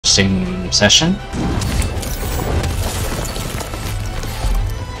interesting session.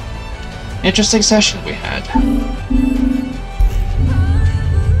 Interesting session we had.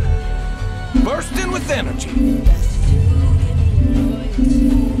 Bursting with energy.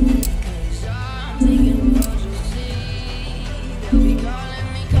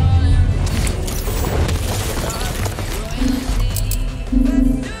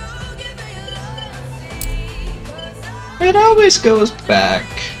 It always goes back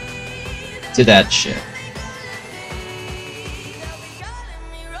to that shit.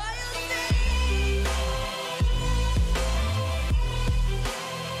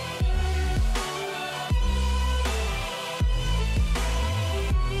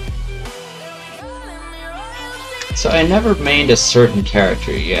 So I never mained a certain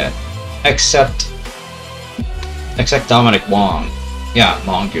character yet, except Dominic Wong. Yeah,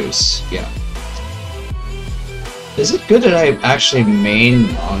 Mongoose. Yeah. Is it good that I actually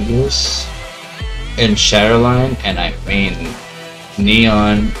main Mongoose in Shatterline and I main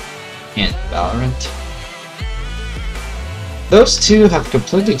Neon in Valorant? Those two have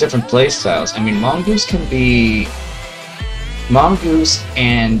completely different playstyles. I mean, Mongoose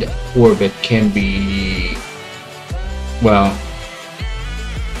and Orbit can be, well,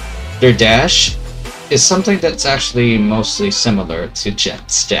 their dash is something that's actually mostly similar to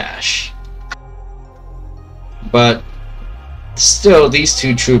Jet's dash. But still, these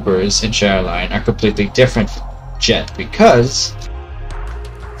two troopers in Shatterline are completely different from Jet because,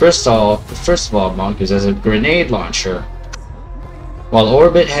 first of all, Mongoose has a grenade launcher, while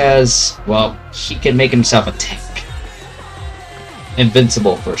Orbit has, well, he can make himself a tank,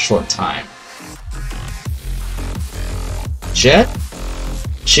 invincible for a short time. Jet,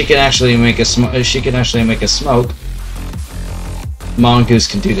 she can actually make a smoke. Mongoose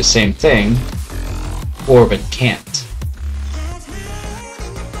can do the same thing. Orbit can't.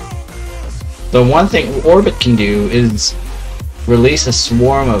 The one thing Orbit can do is release a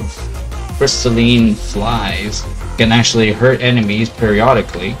swarm of crystalline flies. Can actually hurt enemies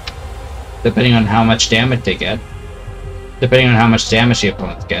periodically, depending on how much damage they get. Depending on how much damage the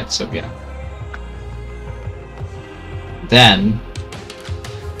opponent gets, so yeah. Then,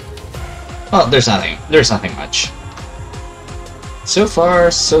 well, there's nothing much. So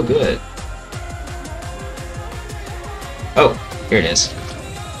far, so good. Oh, here it is.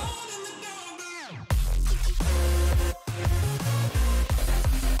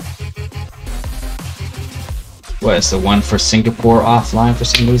 What, is the one for Singapore offline for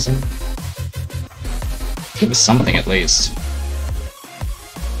some reason? Give us something at least.